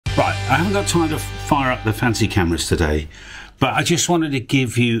Right, I haven't got time to fire up the fancy cameras today, but I just wanted to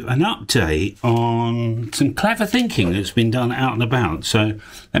give you an update on some clever thinking that's been done out and about. So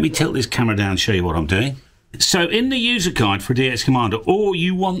let me tilt this camera down and show you what I'm doing. So in the user guide for DX Commander, or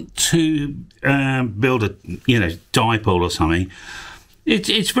you want to build a dipole or something,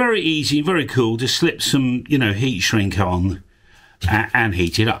 it's very easy, very cool. Just slip some heat shrink on and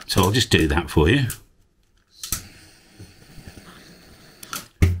heat it up. So I'll just do that for you.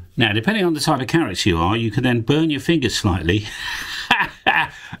 Now, depending on the type of character you are, you can then burn your fingers slightly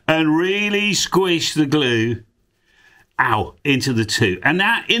and really squish the glue into the two. And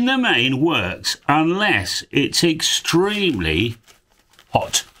that, in the main, works unless it's extremely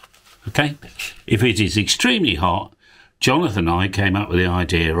hot. Okay? If it is extremely hot, Jonathan and I came up with the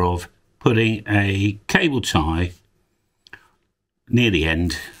idea of putting a cable tie near the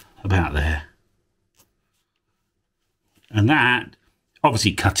end, about there. And that,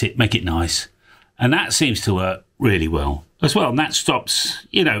 obviously cut it, make it nice. And that seems to work really well as well. And that stops,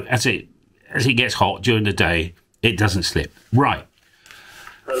 as it gets hot during the day, it doesn't slip. Right.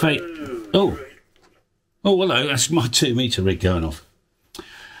 Oh, hello. That's my 2-meter rig going off.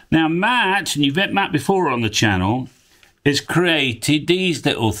 Now, Matt, and you've met Matt before on the channel, has created these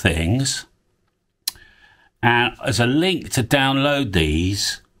little things. And there's a link to download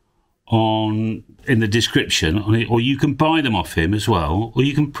these in the description, or you can buy them off him as well, or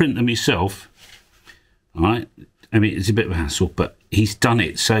you can print them yourself. All right. I mean, it's a bit of a hassle, but he's done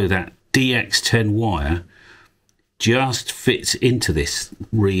it so that DX10 wire just fits into this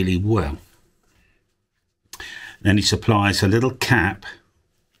really well. Then he supplies a little cap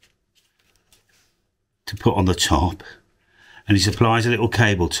to put on the top, and he supplies a little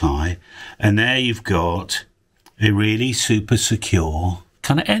cable tie, and there you've got a really super secure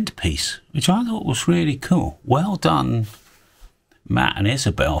kind of end piece, which I thought was really cool. Well done, Matt and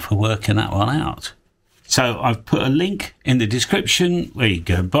Isabel, for working that one out. So I've put a link in the description where you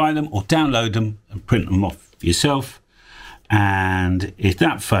go buy them or download them and print them off yourself. And if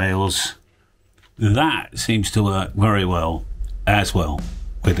that fails, that seems to work very well as well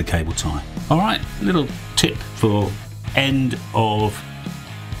with the cable tie. All right, little tip for end of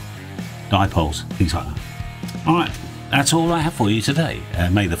dipoles, things like that. All right, that's all I have for you today.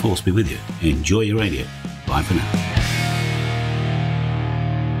 May the force be with you. Enjoy your radio. Bye for now.